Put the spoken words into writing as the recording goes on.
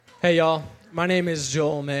Hey y'all, my name is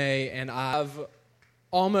Joel May, and I've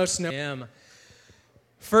almost known him.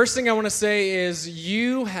 First thing I want to say is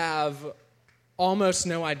you have almost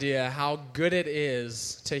no idea how good it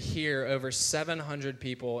is to hear over 700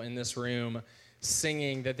 people in this room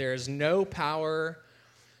singing that there is no power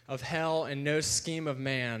of hell and no scheme of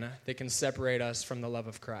man that can separate us from the love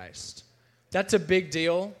of Christ. That's a big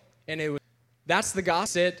deal, and that's the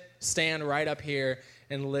gospel. Stand right up here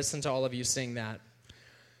and listen to all of you sing that.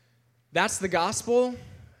 That's the gospel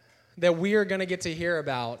that we are going to get to hear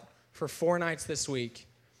about for 4 nights this week.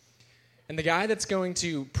 And the guy that's going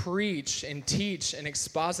to preach and teach and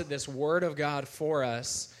exposit this word of God for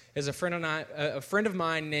us is a friend of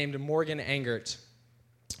mine named Morgan Engert.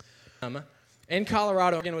 In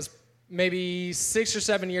Colorado, it was maybe 6 or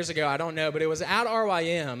 7 years ago, I don't know, but it was at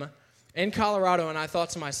RYM in Colorado, and I thought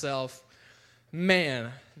to myself,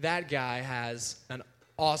 man, that guy has an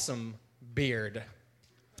awesome beard.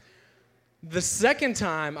 The second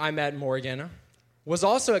time I met Morgan was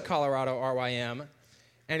also at Colorado RYM,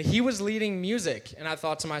 and he was leading music, and I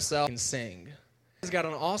thought to myself, he can sing. He's got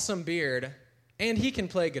an awesome beard, and he can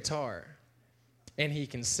play guitar, and he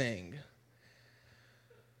can sing.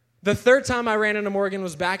 The third time I ran into Morgan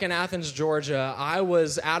was back in Athens, Georgia. I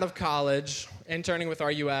was out of college, interning with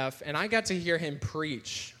RUF, and I got to hear him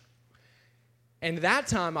preach. And that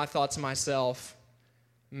time I thought to myself,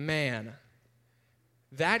 man,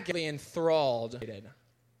 that guy is enthralled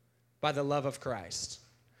by the love of Christ.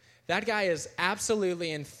 That guy is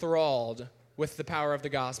absolutely enthralled with the power of the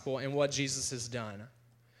gospel and what Jesus has done.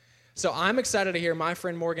 So I'm excited to hear my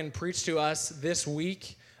friend Morgan preach to us this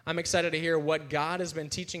week. I'm excited to hear what God has been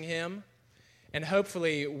teaching him. And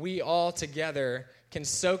hopefully we all together can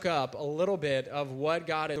soak up a little bit of what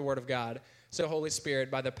God is, the Word of God. So Holy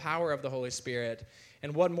Spirit, by the power of the Holy Spirit,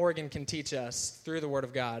 and what Morgan can teach us through the Word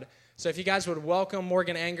of God. So if you guys would welcome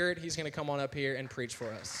Morgan Engert, he's going to come on up here and preach for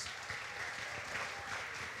us.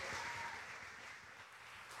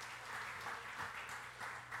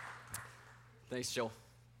 Thanks, Joel.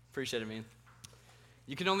 Appreciate it, man.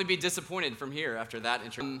 You can only be disappointed from here after that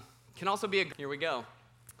intro. Can also be here we go.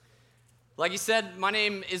 Like you said, my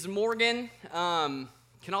name is Morgan.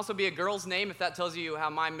 Can also be a girl's name if that tells you how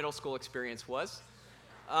my middle school experience was.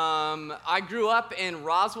 I grew up in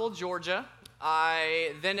Roswell, Georgia.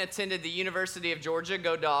 I then attended the University of Georgia,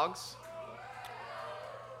 go Dogs,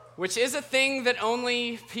 which is a thing that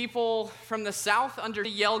only people from the South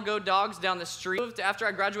yell go Dogs down the street. After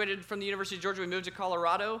I graduated from the University of Georgia, we moved to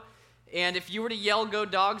Colorado, and if you were to yell go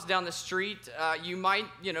Dogs down the street, you might,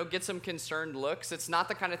 get some concerned looks. It's not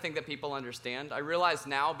the kind of thing that people understand. I realize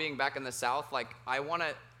now, being back in the South, I want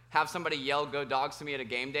to have somebody yell go Dogs to me at a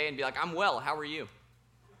game day and be like, I'm well, how are you?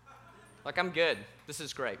 I'm good. This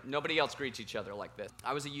is great. Nobody else greets each other like this.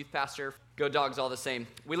 I was a youth pastor. Go Dogs all the same.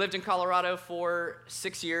 We lived in Colorado for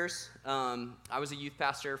 6 years. I was a youth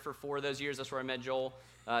pastor for 4 of those years. That's where I met Joel,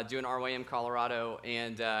 doing RYM Colorado.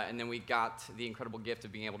 And then we got the incredible gift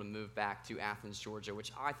of being able to move back to Athens, Georgia,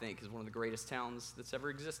 which I think is one of the greatest towns that's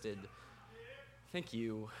ever existed. Thank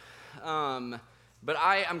you. But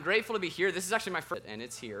I'm grateful to be here. This is actually my first, and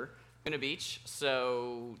it's here. Laguna Beach,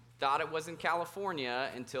 so thought it was in California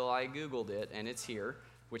until I Googled it, and it's here,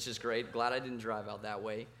 which is great. Glad I didn't drive out that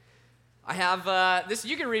way. I have this,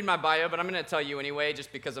 you can read my bio, but I'm going to tell you anyway,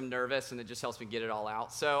 just because I'm nervous, and it just helps me get it all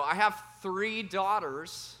out. So I have 3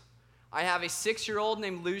 daughters. I have a 6-year-old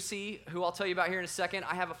named Lucy, who I'll tell you about here in a second.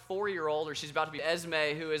 I have a 4-year-old, or she's about to be Esme,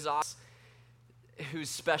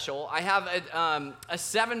 who's special. I have a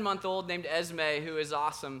 7-month-old named Esme who is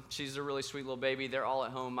awesome. She's a really sweet little baby. They're all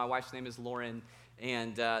at home. My wife's name is Lauren,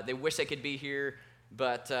 and they wish they could be here,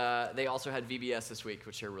 but they also had VBS this week,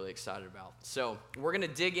 which they're really excited about. So we're going to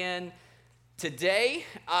dig in today.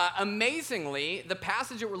 Amazingly, the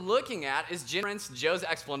passage that we're looking at is Joe's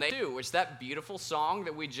Explanation, which that beautiful song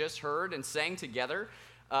that we just heard and sang together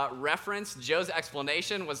reference. Joe's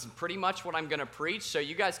explanation was pretty much what I'm going to preach, so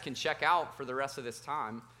you guys can check out for the rest of this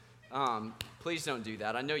time. Please don't do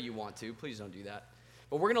that. I know you want to. Please don't do that.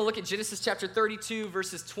 But we're going to look at Genesis chapter 32,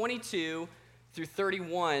 verses 22 through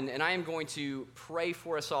 31, and I am going to pray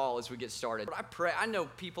for us all as we get started. But I know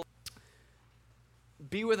people,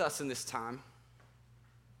 be with us in this time.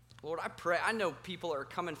 Lord, I pray, I know people are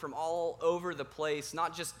coming from all over the place,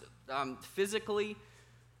 not just physically,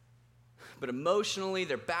 but emotionally,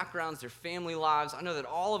 their backgrounds, their family lives. I know that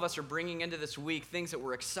all of us are bringing into this week things that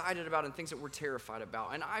we're excited about and things that we're terrified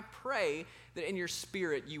about. And I pray that in your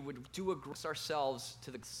spirit, you would do ourselves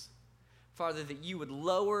to the Father, that you would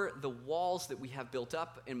lower the walls that we have built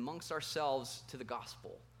up amongst ourselves to the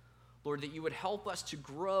gospel. Lord, that you would help us to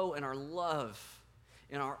grow in our love,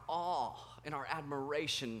 in our awe and our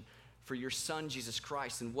admiration for your Son, Jesus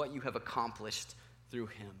Christ, and what you have accomplished through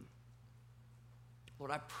him.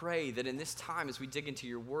 Lord, I pray that in this time as we dig into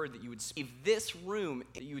your word that you would leave this room,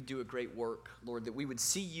 that you would do a great work, Lord, that we would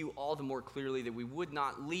see you all the more clearly, that we would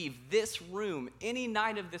not leave this room any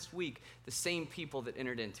night of this week the same people that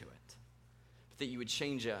entered into it, but that you would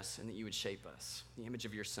change us and that you would shape us, in the image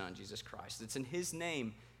of your Son, Jesus Christ. It's in his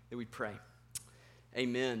name that we pray.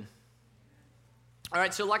 Amen. All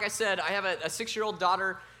right, so like I said, I have a 6-year-old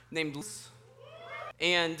daughter named Lucy,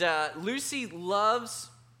 and Lucy loves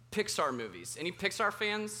Pixar movies. Any Pixar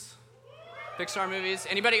fans? Pixar movies?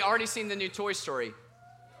 Anybody already seen the new Toy Story?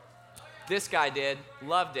 This guy did.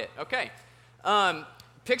 Loved it. Okay.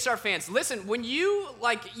 Pixar fans, listen, when you,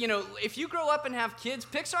 if you grow up and have kids,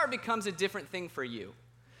 Pixar becomes a different thing for you.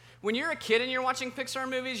 When you're a kid and you're watching Pixar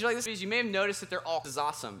movies, you may have noticed that they're all, this is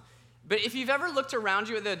awesome. But if you've ever looked around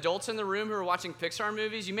you at the adults in the room who are watching Pixar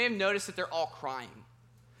movies, you may have noticed that they're all crying.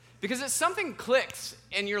 Because it's something clicks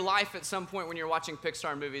in your life at some point when you're watching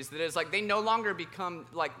Pixar movies that is like they no longer become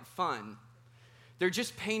like fun. They're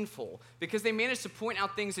just painful because they manage to point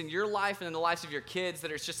out things in your life and in the lives of your kids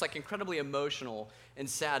that are just like incredibly emotional and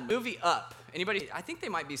sad. Movie Up. Anybody? I think they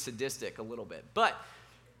might be sadistic a little bit. But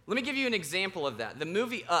let me give you an example of that. The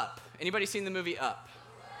movie Up. Anybody seen the movie Up?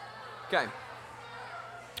 Okay.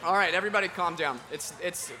 All right, everybody calm down.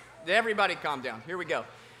 Everybody calm down. Here we go.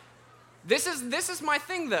 This is my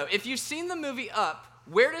thing, though. If you've seen the movie Up,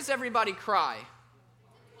 where does everybody cry?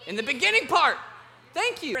 In the beginning part.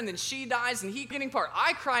 Thank you. And then she dies, and beginning part.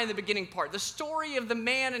 I cry in the beginning part. The story of the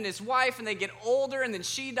man and his wife, and they get older, and then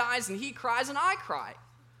she dies, and he cries, and I cry.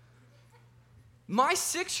 My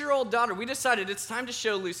 6-year-old daughter, we decided it's time to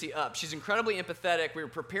show Lucy Up. She's incredibly empathetic. We were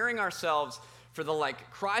preparing ourselves for the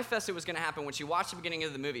cry fest that was going to happen when she watched the beginning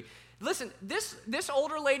of the movie. Listen, this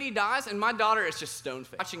older lady dies, and my daughter is just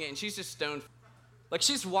stone-faced. Watching it, and she's just stone-faced. Like,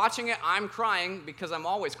 she's watching it, I'm crying, because I'm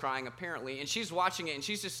always crying, apparently, and she's watching it, and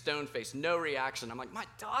she's just stone-faced, no reaction. I'm like, my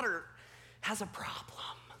daughter has a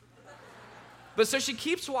problem. But so she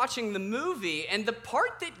keeps watching the movie, and the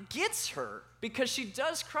part that gets her, because she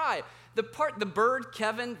does cry, the bird,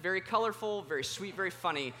 Kevin, very colorful, very sweet, very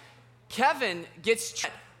funny. Kevin gets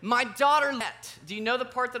my daughter net. Do you know the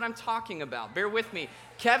part that I'm talking about? Bear with me.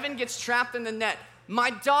 Kevin gets trapped in the net. My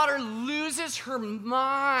daughter loses her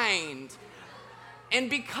mind. And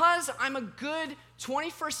because I'm a good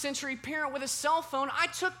 21st century parent with a cell phone, I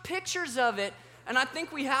took pictures of it. And I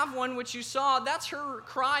think we have one, which you saw. That's her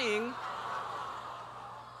crying.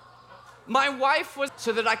 My wife was,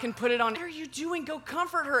 so that I can put it on. What are you doing? Go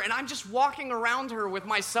comfort her. And I'm just walking around her with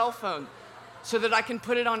my cell phone so that I can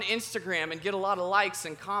put it on Instagram and get a lot of likes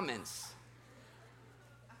and comments.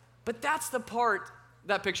 But that's the part,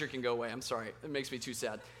 that picture can go away, I'm sorry, it makes me too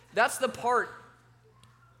sad. That's the part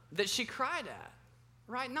that she cried at,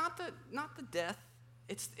 right? Not the death,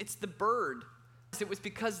 it's the bird. It was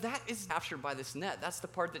because that is captured by this net. That's the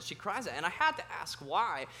part that she cries at. And I had to ask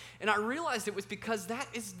why. And I realized it was because that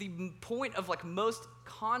is the point of most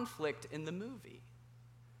conflict in the movie.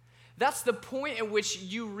 That's the point at which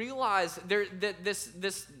you realize that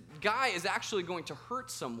this guy is actually going to hurt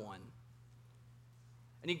someone.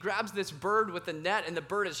 And he grabs this bird with the net, and the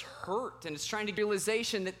bird is hurt, and it's trying to get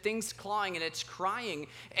realization that things clawing, and it's crying.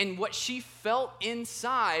 And what she felt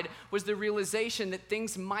inside was the realization that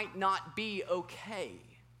things might not be okay.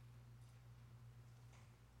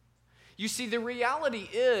 You see, the reality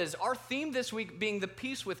is, our theme this week being the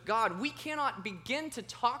peace with God, we cannot begin to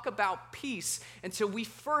talk about peace until we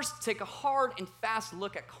first take a hard and fast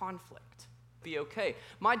look at conflict. Be okay.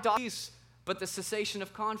 My daughter, but the cessation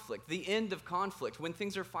of conflict, the end of conflict, when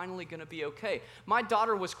things are finally going to be okay. My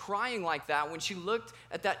daughter was crying like that when she looked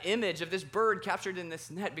at that image of this bird captured in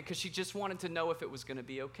this net because she just wanted to know if it was going to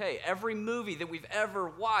be okay. Every movie that we've ever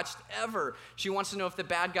watched, she wants to know if the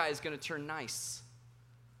bad guy is going to turn nice.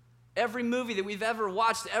 Every movie that we've ever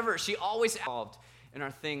watched, she always involved in our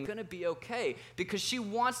thing going to be okay because she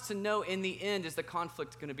wants to know in the end, is the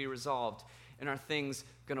conflict going to be resolved and are things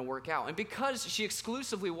going to work out? And because she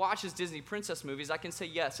exclusively watches Disney princess movies, I can say,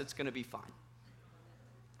 yes, it's going to be fine.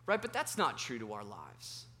 Right? But that's not true to our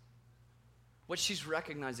lives. What she's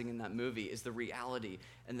recognizing in that movie is the reality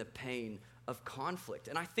and the pain of conflict.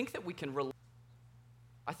 And I think that we can relate.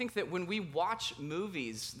 I think that when we watch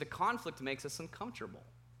movies, the conflict makes us uncomfortable.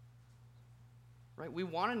 Right? We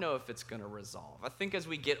want to know if it's going to resolve. I think as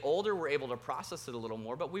we get older, we're able to process it a little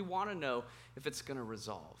more, but we want to know if it's going to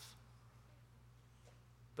resolve.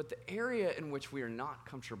 But the area in which we are not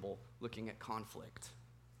comfortable looking at conflict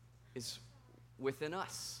is within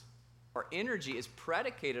us. Our energy is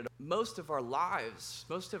predicated, most of our lives,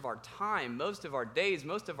 most of our time, most of our days,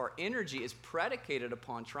 most of our energy is predicated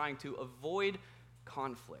upon trying to avoid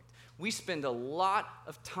conflict. We spend a lot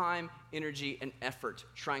of time, energy, and effort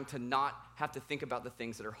trying to not have to think about the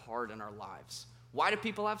things that are hard in our lives. Why do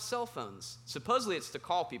people have cell phones? Supposedly it's to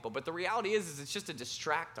call people, but the reality is it's just to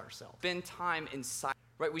distract ourselves. Spend time in silence.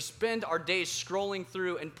 Right, we spend our days scrolling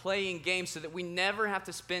through and playing games so that we never have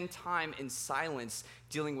to spend time in silence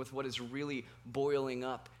dealing with what is really boiling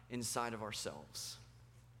up inside of ourselves.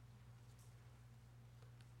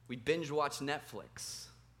 We binge watch Netflix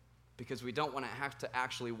because we don't want to have to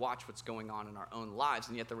actually watch what's going on in our own lives,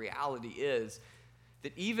 and yet the reality is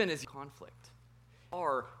that even as conflict,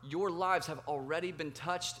 your lives have already been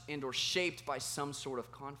touched and or shaped by some sort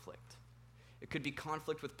of conflict. It could be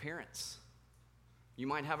conflict with parents. You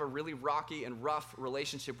might have a really rocky and rough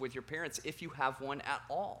relationship with your parents if you have one at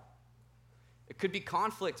all. It could be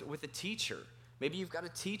conflict with a teacher. Maybe you've got a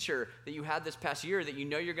teacher that you had this past year that you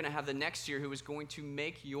know you're going to have the next year who is going to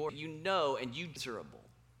make and you miserable.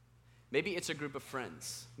 Maybe it's a group of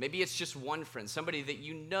friends. Maybe it's just one friend, somebody that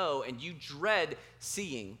you know and you dread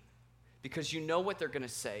seeing because you know what they're going to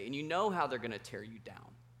say and you know how they're going to tear you down.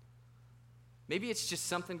 Maybe it's just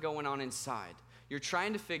something going on inside. You're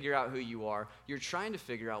trying to figure out who you are. You're trying to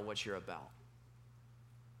figure out what you're about.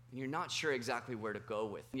 And you're not sure exactly where to go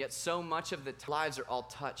with. And yet so much of the lives are all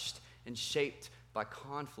touched and shaped by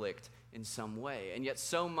conflict in some way. And yet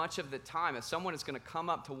so much of the time, if someone is going to come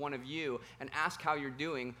up to one of you and ask how you're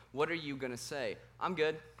doing, what are you going to say? I'm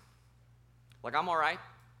good. Like, I'm all right.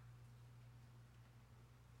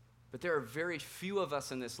 But there are very few of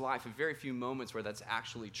us in this life and very few moments where that's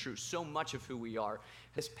actually true. So much of who we are.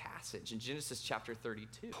 This passage in Genesis chapter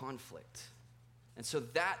 32, conflict. And so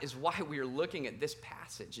that is why we are looking at this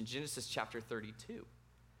passage in Genesis chapter 32.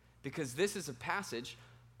 Because this is a passage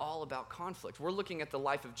all about conflict. We're looking at the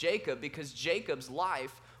life of Jacob because Jacob's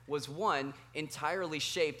life was one entirely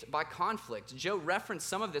shaped by conflict. Joe referenced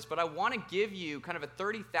some of this, but I want to give you kind of a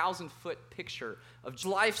 30,000-foot picture of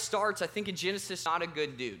life starts, I think, in Genesis, not a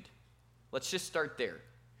good dude. Let's just start there.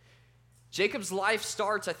 Jacob's life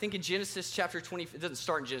starts, I think, in Genesis chapter 20. It doesn't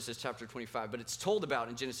start in Genesis chapter 25, but it's told about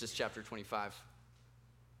in Genesis chapter 25.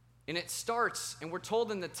 And it starts, and we're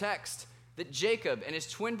told in the text that Jacob and his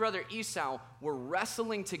twin brother Esau were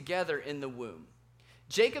wrestling together in the womb.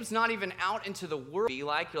 Jacob's not even out into the world. You're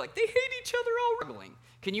like, they hate each other already.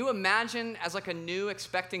 Can you imagine as like a new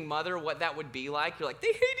expecting mother what that would be like? You're like,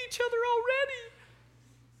 they hate each other already.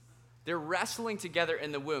 They're wrestling together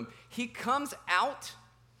in the womb. He comes out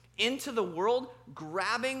into the world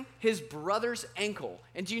grabbing his brother's ankle.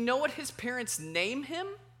 And do you know what his parents name him?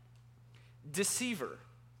 Deceiver.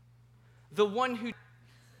 The one who...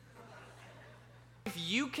 If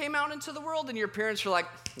you came out into the world and your parents were like,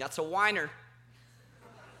 that's a whiner.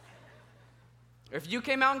 If you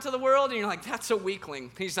came out into the world and you're like, that's a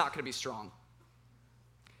weakling, he's not going to be strong.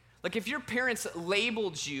 Like if your parents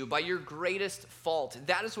labeled you by your greatest fault,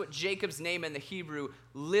 that is what Jacob's name in the Hebrew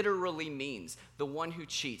literally means, the one who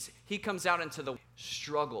cheats. He comes out into the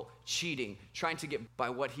struggle, cheating, trying to get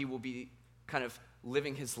by what he will be kind of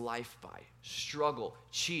living his life by. Struggle,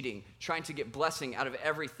 cheating, trying to get blessing out of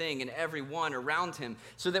everything and everyone around him,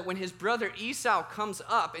 so that when his brother Esau comes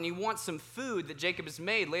up and he wants some food that Jacob has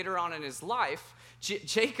made later on in his life,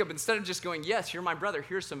 Jacob, instead of just going, yes, you're my brother,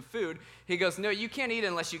 here's some food, he goes, no, you can't eat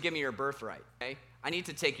unless you give me your birthright, okay? I need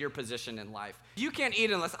to take your position in life. You can't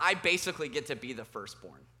eat unless I basically get to be the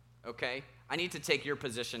firstborn, okay? I need to take your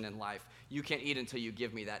position in life. You can't eat until you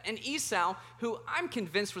give me that. And Esau, who I'm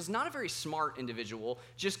convinced was not a very smart individual,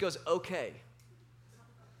 just goes, okay.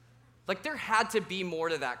 Like there had to be more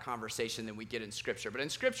to that conversation than we get in Scripture. But in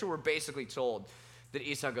Scripture, we're basically told that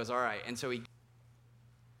Esau goes, all right. And so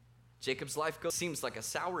Jacob's life seems like a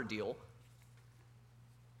sour deal.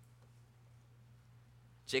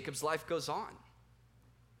 Jacob's life goes on.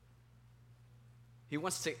 He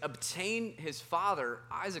wants to obtain his father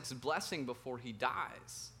Isaac's blessing before he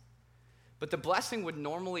dies. But the blessing would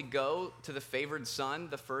normally go to the favored son,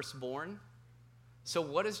 the firstborn. So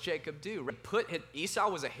what does Jacob do? Esau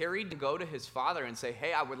was a harried to go to his father and say,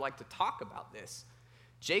 hey, I would like to talk about this.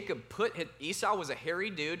 Esau was a hairy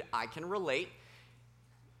dude. I can relate.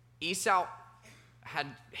 Esau had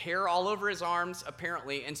hair all over his arms,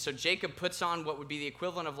 apparently, and so Jacob puts on what would be the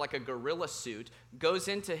equivalent of like a gorilla suit, goes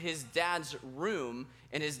into his dad's room,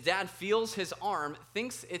 and his dad feels his arm,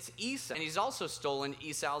 thinks it's Esau, and he's also stolen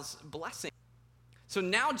Esau's blessing. So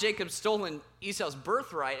now Jacob's stolen Esau's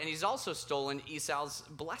birthright, and he's also stolen Esau's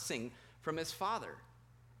blessing from his father.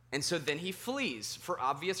 And so then he flees for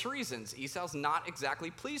obvious reasons. Esau's not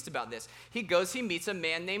exactly pleased about this. He goes, he meets a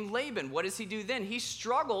man named Laban. What does he do then? He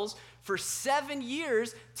struggles for 7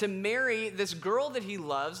 years to marry this girl that he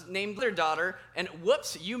loves named their daughter, and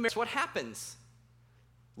whoops, what happens?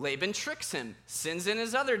 Laban tricks him, sends in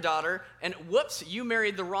his other daughter, and whoops, you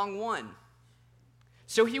married the wrong one.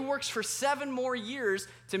 So he works for 7 more years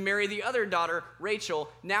to marry the other daughter, Rachel.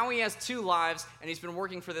 Now he has 2 wives, and he's been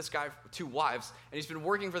working for this guy, 2 wives, and he's been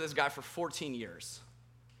working for this guy for 14 years.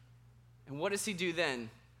 And what does he do then?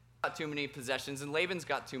 Got too many possessions, and Laban's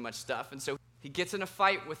got too much stuff, and so he gets in a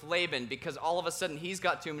fight with Laban because all of a sudden he's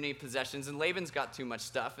got too many possessions, and Laban's got too much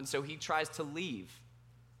stuff, and so he tries to leave.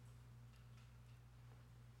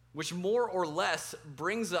 Which more or less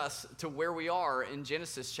brings us to where we are in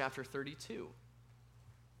Genesis chapter 32.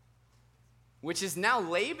 Which is now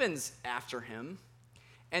Laban's after him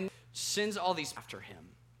and sends all these after him.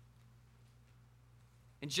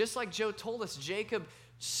 And just like Joe told us, Jacob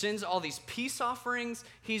sends all these peace offerings.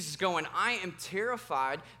 He's going, I am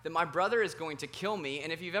terrified that my brother is going to kill me.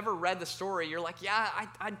 And if you've ever read the story, you're like, yeah,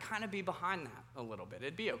 I'd kind of be behind that a little bit.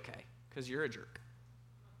 It'd be okay because you're a jerk.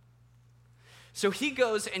 So he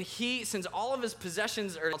goes and he sends all of his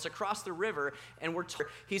possessions across the river, and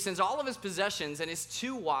he sends all of his possessions and his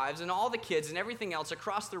 2 wives and all the kids and everything else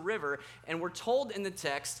across the river, and we're told in the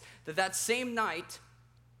text that same night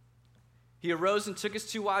he arose and took his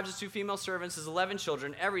 2 wives, his 2 female servants, his 11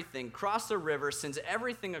 children, everything, crossed the river, sends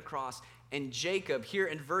everything across, and Jacob, here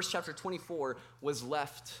in verse chapter 24, was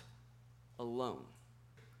left alone.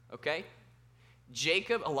 Okay?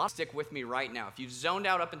 Jacob, stick with me right now. If you've zoned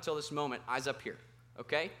out up until this moment, eyes up here,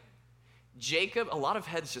 okay? Jacob, a lot of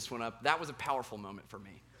heads just went up. That was a powerful moment for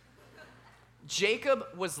me. Jacob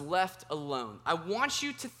was left alone. I want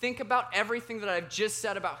you to think about everything that I've just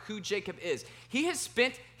said about who Jacob is. He has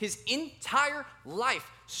spent his entire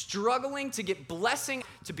life struggling to get blessing,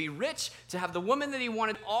 to be rich, to have the woman that he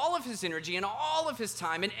wanted, all of his energy and all of his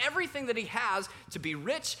time and everything that he has to be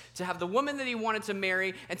rich, to have the woman that he wanted to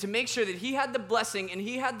marry, and to make sure that he had the blessing and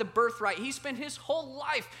he had the birthright. He spent his whole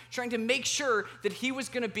life trying to make sure that he was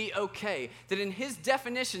going to be okay, that in his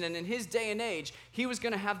definition and in his day and age, he was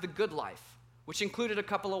going to have the good life, which included a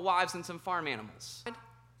couple of wives and some farm animals.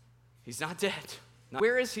 He's not dead.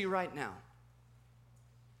 Where is he right now?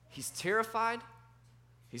 He's terrified.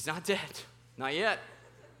 He's not dead. Not yet.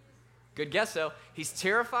 Good guess, though. He's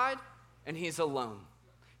terrified, and he's alone.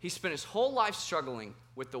 He spent his whole life struggling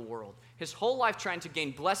with the world, his whole life trying to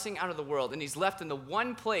gain blessing out of the world, and he's left in the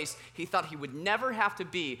one place he thought he would never have to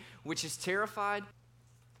be, which is terrified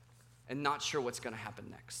and not sure what's going to happen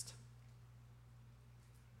next.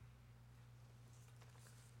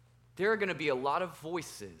 There are going to be a lot of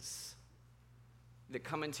voices that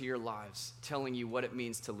come into your lives telling you what it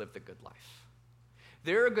means to live the good life.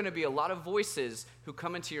 There are going to be a lot of voices who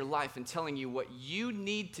come into your life and telling you what you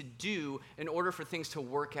need to do in order for things to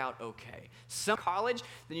work out okay. Some college,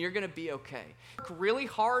 then you're going to be okay. Work really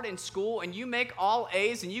hard in school and you make all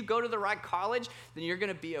A's and you go to the right college, then you're going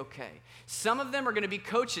to be okay. Some of them are going to be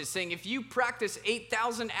coaches saying if you practice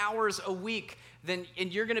 8,000 hours a week, then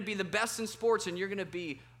and you're going to be the best in sports and you're going to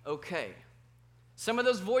be okay. Some of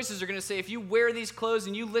those voices are going to say, if you wear these clothes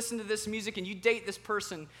and you listen to this music and you date this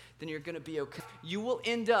person, then you're going to be okay. You will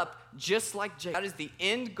end up just like Jacob. That is the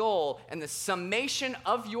end goal and the summation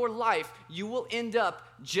of your life. You will end up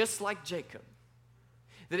just like Jacob.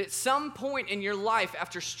 That at some point in your life,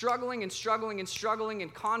 after struggling and struggling and struggling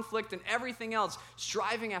and conflict and everything else,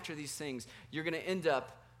 striving after these things, you're going to end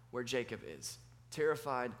up where Jacob is,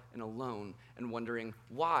 terrified and alone and wondering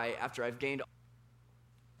why, after I've gained,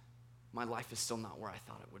 my life is still not where I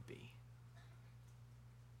thought it would be.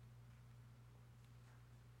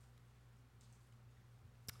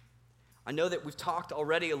 I know that we've talked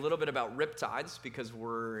already a little bit about riptides because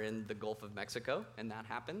we're in the Gulf of Mexico and that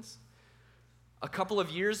happens. A couple of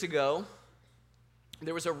years ago,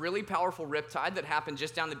 there was a really powerful riptide that happened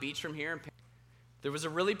just down the beach from here. There was a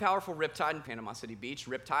really powerful riptide in Panama City Beach.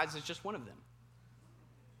 Riptides is just one of them.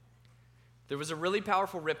 There was a really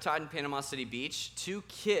powerful riptide in Panama City Beach. 2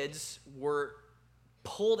 kids were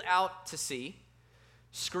pulled out to sea,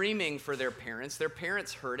 screaming for their parents. Their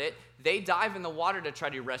parents heard it. They dive in the water to try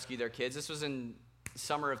to rescue their kids. This was in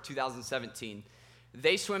summer of 2017.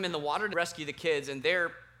 They swim in the water to rescue the kids, and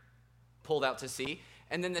they're pulled out to sea.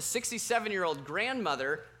 And then the 67-year-old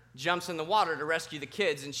grandmother jumps in the water to rescue the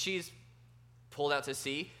kids, and she's pulled out to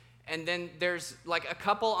sea. And then there's like a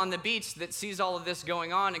couple on the beach that sees all of this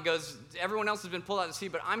going on and goes, everyone else has been pulled out to sea,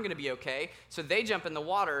 but I'm going to be okay. So they jump in the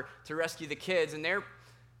water to rescue the kids, and they're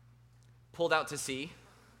pulled out to sea,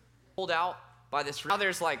 pulled out by this. Now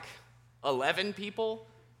there's like 11 people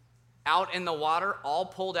out in the water, all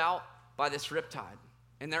pulled out by this riptide.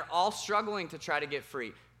 And they're all struggling to try to get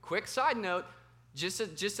free. Quick side note, just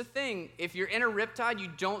a thing, if you're in a riptide, you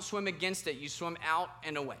don't swim against it. You swim out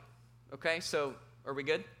and away. Okay, so are we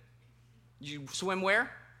good? You swim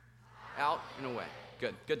where? Out and away.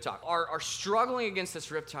 Good talk. Are struggling against this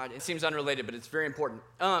riptide. It seems unrelated, but it's very important.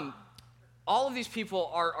 All of these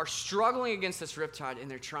people are struggling against this riptide,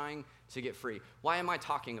 and they're trying to get free. Why am I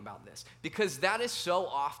talking about this? Because that is so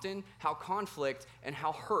often how conflict and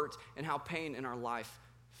how hurt and how pain in our life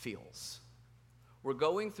feels. We're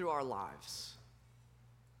going through our lives.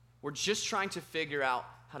 We're just trying to figure out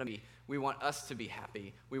how to be. We want us to be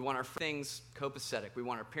happy. We want our things copacetic. We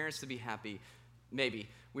want our parents to be happy. Maybe.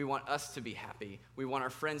 We want us to be happy. We want our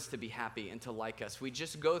friends to be happy and to like us. We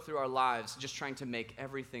just go through our lives just trying to make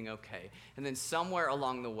everything okay. And then somewhere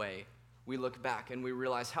along the way, we look back and we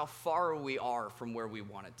realize how far we are from where we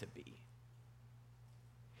wanted to be.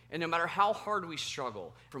 And no matter how hard we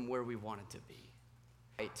struggle from where we wanted to be,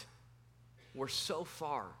 right, we're so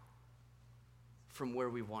far from where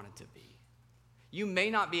we wanted to be. You may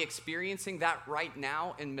not be experiencing that right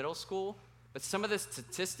now in middle school, but some of the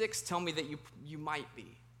statistics tell me that you might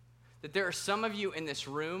be. That there are some of you in this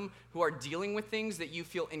room who are dealing with things that you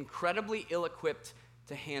feel incredibly ill-equipped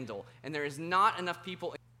to handle. And there is not enough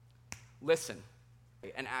people. Listen,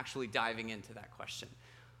 and actually diving into that question.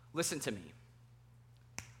 Listen to me.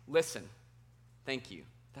 Listen. Thank you.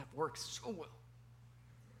 That works so well.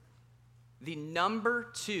 The number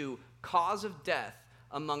 2 cause of death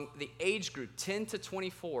among the age group 10 to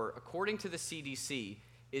 24, according to the CDC,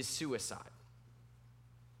 is suicide.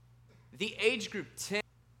 The age group 10,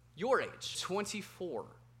 your age, 24.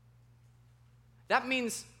 That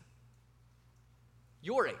means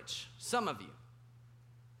your age, some of you.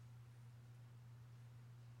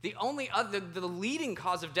 The only other, the leading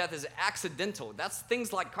cause of death is accidental. That's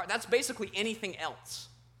things like, that's basically anything else.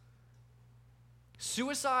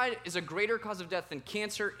 Suicide is a greater cause of death than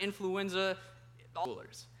cancer, influenza,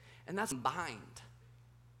 schoolers. And that's combined.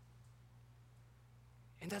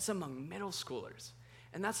 And that's among middle schoolers.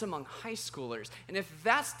 And that's among high schoolers. And if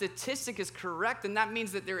that statistic is correct, then that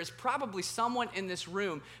means that there is probably someone in this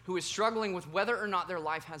room who is struggling with whether or not their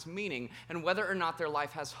life has meaning, and whether or not their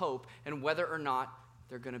life has hope, and whether or not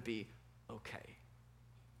they're going to be okay.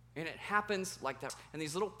 And it happens like that. And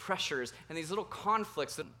these little pressures and these little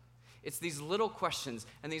conflicts, it's these little questions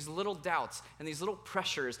and these little doubts and these little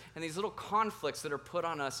pressures and these little conflicts that are put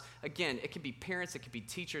on us. Again, it could be parents, it could be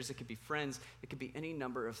teachers, it could be friends, it could be any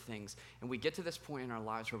number of things. And we get to this point in our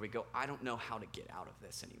lives where we go, I don't know how to get out of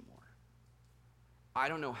this anymore. I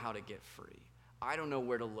don't know how to get free. I don't know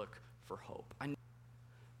where to look for hope.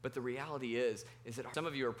 But the reality is that some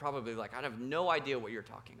of you are probably like, I have no idea what you're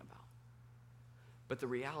talking about. But the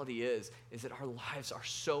reality is that our lives are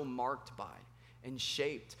so marked by and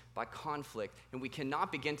shaped by conflict, and we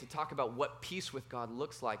cannot begin to talk about what peace with God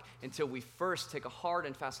looks like until we first take a hard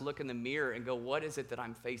and fast look in the mirror and go, what is it that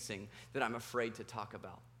I'm facing that I'm afraid to talk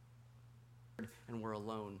about? And we're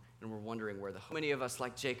alone, and we're wondering where the hope. Many of us,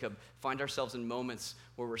 like Jacob, find ourselves in moments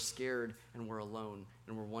where we're scared and we're alone,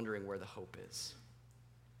 and we're wondering where the hope is.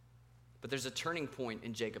 But there's a turning point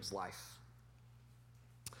in Jacob's life.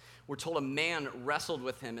 We're told a man wrestled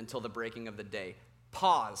with him until the breaking of the day.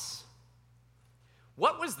 Pause.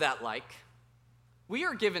 What was that like? We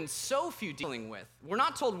are given so few dealing with. We're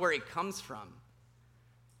not told where he comes from.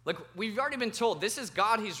 Like, we've already been told this is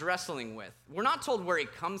God he's wrestling with. We're not told where he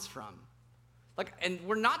comes from. Like, and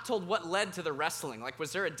we're not told what led to the wrestling. Like,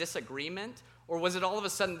 was there a disagreement? Or was it all of a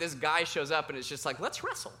sudden this guy shows up and it's just like, let's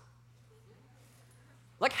wrestle?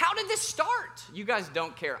 Like, how did this start? You guys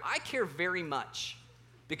don't care. I care very much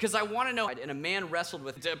because I want to know. And a man wrestled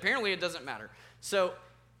with, apparently it doesn't matter. So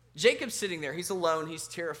Jacob's sitting there. He's alone. He's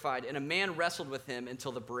terrified. And a man wrestled with him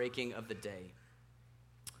until the breaking of the day.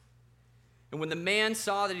 And when the man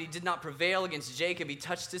saw that he did not prevail against Jacob, he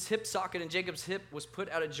touched his hip socket, and Jacob's hip was put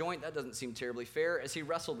out of joint. That doesn't seem terribly fair, as he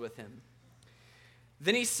wrestled with him.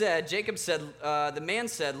 Then Jacob said, the man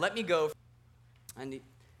said, let me go. And he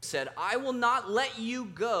said, I will not let you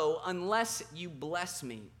go unless you bless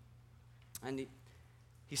me. And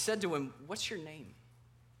he said to him, what's your name?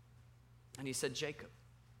 And he said, Jacob.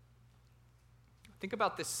 Think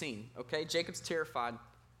about this scene, okay? Jacob's terrified.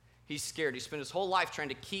 He's scared. He spent his whole life trying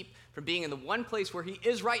to keep from being in the one place where he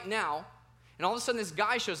is right now. And all of a sudden, this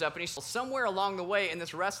guy shows up, and he's somewhere along the way in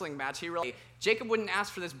this wrestling match. Jacob wouldn't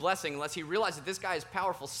ask for this blessing unless he realized that this guy is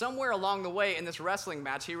powerful. Somewhere along the way in this wrestling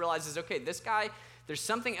match, he realizes, okay, this guy, there's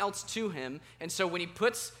something else to him. And so when he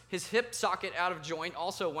puts his hip socket out of joint,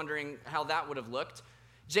 also wondering how that would have looked,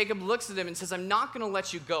 Jacob looks at him and says, I'm not going to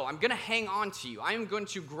let you go. I'm going to hang on to you. I am going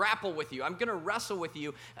to grapple with you. I'm going to wrestle with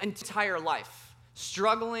you entire life,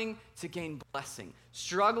 struggling to gain blessing,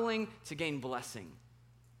 struggling to gain blessing.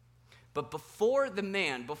 But before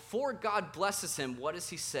God blesses him, what does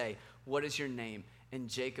he say? What is your name? And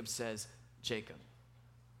Jacob says, Jacob.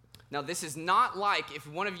 Now, this is not like if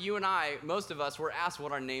one of you and I, most of us, were asked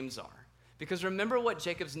what our names are. Because remember what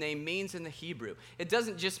Jacob's name means in the Hebrew. It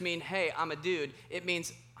doesn't just mean, hey, I'm a dude. It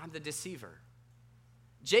means I'm the deceiver.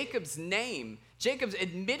 Jacob's name, Jacob's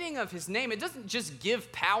admitting of his name, it doesn't just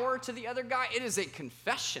give power to the other guy. It is a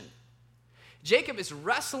confession. Jacob is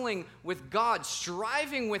wrestling with God,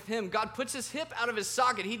 striving with him. God puts his hip out of his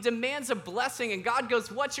socket. He demands a blessing, and God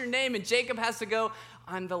goes, what's your name? And Jacob has to go,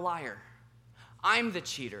 I'm the liar. I'm the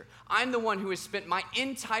cheater. I'm the one who has spent my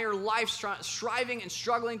entire life striving and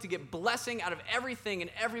struggling to get blessing out of everything and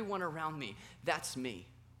everyone around me. That's me.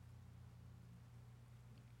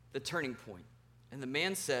 The turning point. And the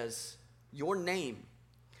man says, your name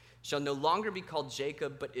shall no longer be called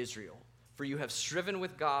Jacob, but Israel, for you have striven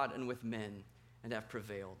with God and with men and have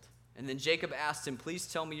prevailed. And then Jacob asked him, please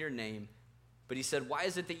tell me your name. But he said, why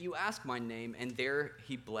is it that you ask my name? And there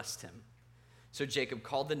he blessed him. So Jacob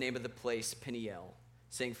called the name of the place Peniel,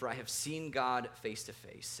 saying, for I have seen God face to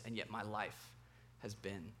face, and yet my life has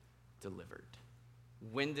been delivered.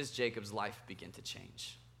 When does Jacob's life begin to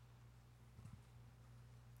change?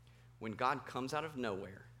 When God comes out of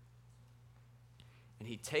nowhere, and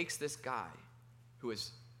he takes this guy who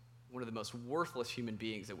is one of the most worthless human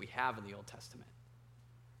beings that we have in the Old Testament,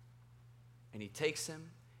 and he takes him,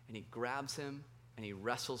 and he grabs him, and he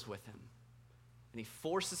wrestles with him. And he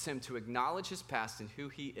forces him to acknowledge his past and who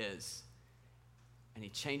he is. And he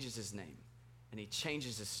changes his name. And he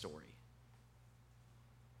changes his story.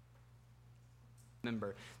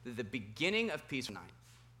 Remember that the beginning of peace tonight,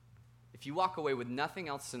 if you walk away with nothing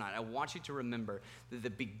else tonight, I want you to remember that the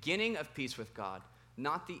beginning of peace with God,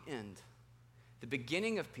 not the end, the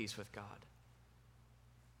beginning of peace with God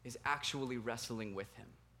is actually wrestling with him,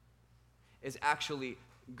 is actually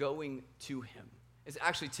going to him. Is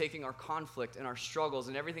actually taking our conflict and our struggles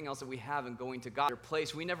and everything else that we have and going to God's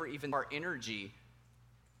place. We never even our energy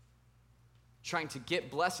trying to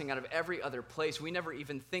get blessing out of every other place. We never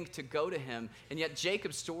even think to go to him. And yet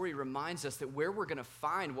Jacob's story reminds us that where we're going to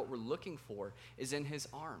find what we're looking for is in his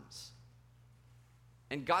arms.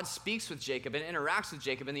 And God speaks with Jacob and interacts with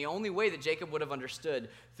Jacob in the only way that Jacob would have understood,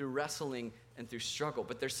 through wrestling and through struggle.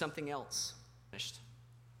 But there's something else.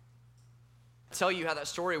 Tell you how that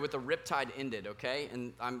story with the riptide ended, okay?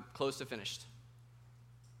 And I'm close to finished.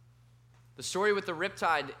 The story with the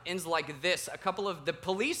riptide ends like this. The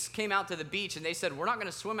police came out to the beach and they said, we're not going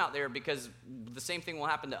to swim out there because the same thing will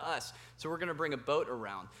happen to us. So we're going to bring a boat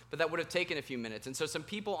around. But that would have taken a few minutes. And so some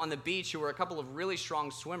people on the beach who were a couple of really strong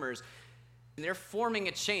swimmers, and they're forming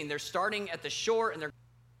a chain. They're starting at the shore and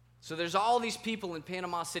so there's all these people in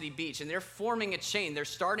Panama City Beach, and they're forming a chain. They're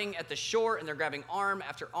starting at the shore, and they're grabbing arm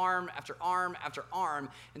after arm after arm after arm,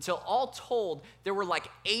 until all told, there were like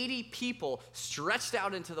 80 people stretched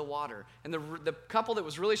out into the water. And the couple that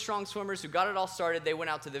was really strong swimmers who got it all started, they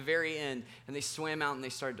went out to the very end, and they swam out, and they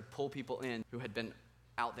started to pull people in who had been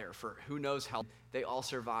out there for who knows how. They all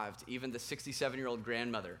survived, even the 67-year-old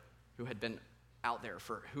grandmother who had been out there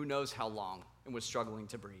for who knows how long and was struggling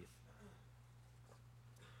to breathe.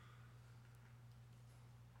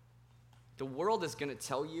 The world is going to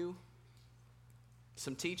tell you,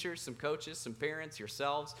 some teachers, some coaches, some parents,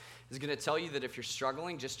 yourselves, is going to tell you that if you're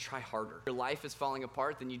struggling, just try harder. If your life is falling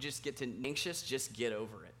apart, then you just get anxious, just get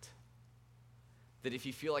over it. That if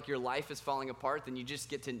you feel like your life is falling apart, then you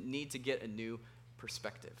just need to get a new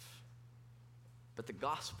perspective. But the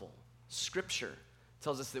gospel, Scripture,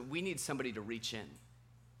 tells us that we need somebody to reach in.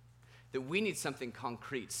 That we need something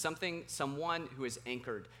concrete, someone who is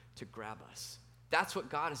anchored to grab us. That's what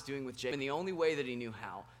God is doing with Jacob. And the only way that he knew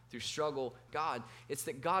how, through struggle, it's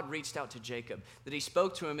that God reached out to Jacob, that he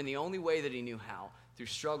spoke to him in the only way that he knew how, through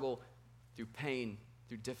struggle, through pain,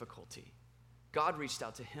 through difficulty. God reached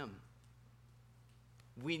out to him.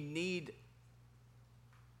 We need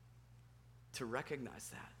to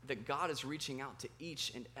recognize that God is reaching out to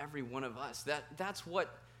each and every one of us. That's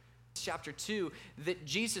what chapter 2, that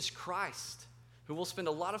Jesus Christ, who we'll spend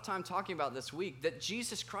a lot of time talking about this week, that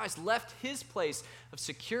Jesus Christ left his place of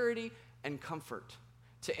security and comfort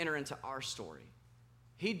to enter into our story.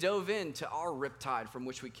 He dove into our riptide from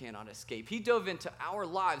which we cannot escape. He dove into our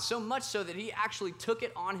lives, so much so that he actually took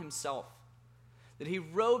it on himself, that he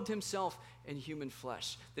robed himself in human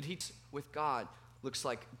flesh, that he, with God, looks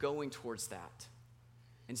like going towards that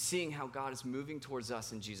and seeing how God is moving towards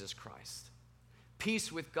us in Jesus Christ.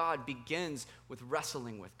 Peace with God begins with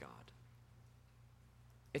wrestling with God.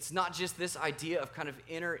 It's not just this idea of kind of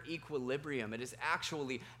inner equilibrium. It is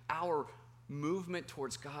actually our movement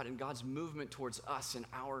towards God and God's movement towards us and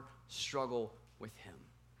our struggle with him.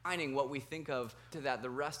 Finding what we think of to that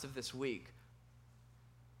the rest of this week.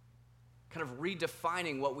 Kind of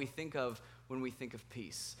redefining what we think of when we think of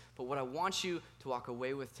peace. But what I want you to walk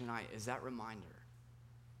away with tonight is that reminder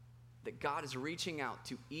that God is reaching out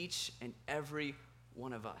to each and every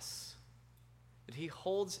one of us. That he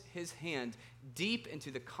holds his hand deep into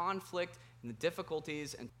the conflict and the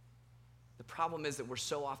difficulties. And the problem is that we're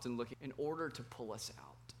so often looking in order to pull us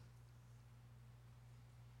out.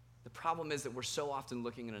 The problem is that we're so often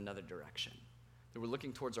looking in another direction. That we're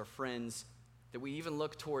looking towards our friends, that we even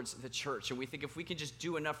look towards the church, and we think if we can just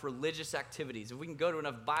do enough religious activities, if we can go to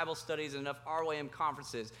enough Bible studies and enough RYM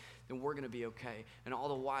conferences, then we're going to be okay. And all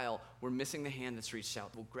the while, we're missing the hand that's reached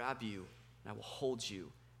out. We'll grab you, and I will hold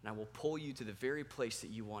you, and I will pull you to the very place that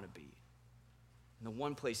you want to be, and the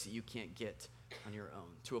one place that you can't get on your own,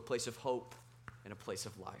 to a place of hope and a place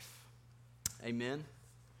of life. Amen?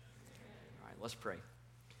 All right, let's pray.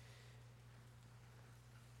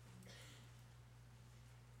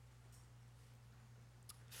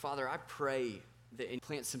 Father, I pray that you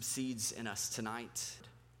plant some seeds in us tonight,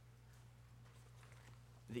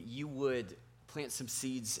 that you would plant some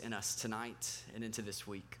seeds in us tonight and into this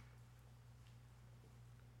week.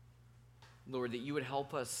 Lord, that you would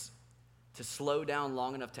help us to slow down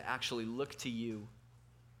long enough to actually look to you,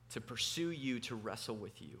 to pursue you, to wrestle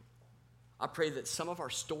with you. I pray that some of our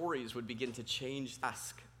stories would begin to change.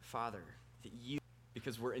 Ask, Father, that you,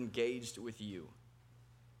 because we're engaged with you.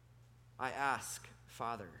 I ask,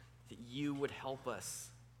 Father, that you would help us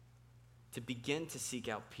to begin to seek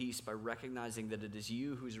out peace by recognizing that it is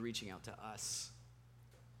you who's reaching out to us.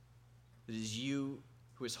 It is you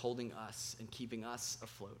who is holding us and keeping us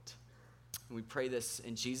afloat. And we pray this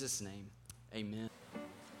in Jesus' name. Amen.